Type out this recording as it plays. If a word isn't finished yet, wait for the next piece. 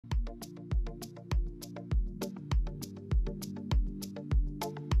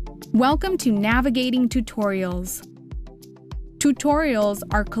Welcome to Navigating Tutorials. Tutorials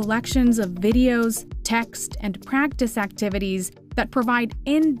are collections of videos, text, and practice activities that provide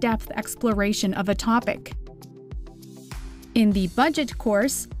in-depth exploration of a topic. In the Budget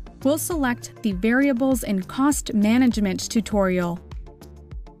course, we'll select the Variables in Cost Management tutorial.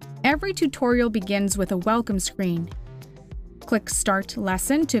 Every tutorial begins with a welcome screen. Click Start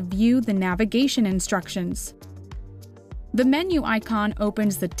Lesson to view the navigation instructions. The menu icon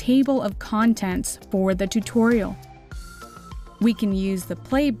opens the table of contents for the tutorial. We can use the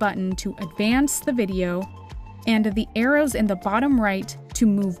play button to advance the video and the arrows in the bottom right to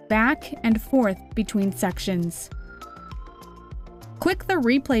move back and forth between sections. Click the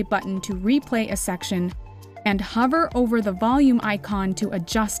replay button to replay a section and hover over the volume icon to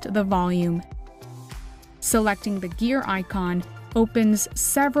adjust the volume. Selecting the gear icon opens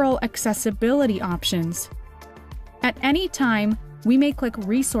several accessibility options. At any time, we may click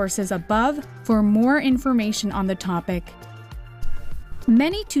Resources above for more information on the topic.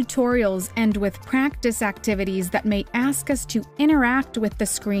 Many tutorials end with practice activities that may ask us to interact with the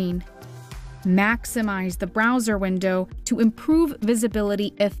screen. Maximize the browser window to improve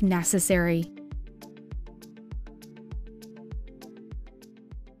visibility if necessary.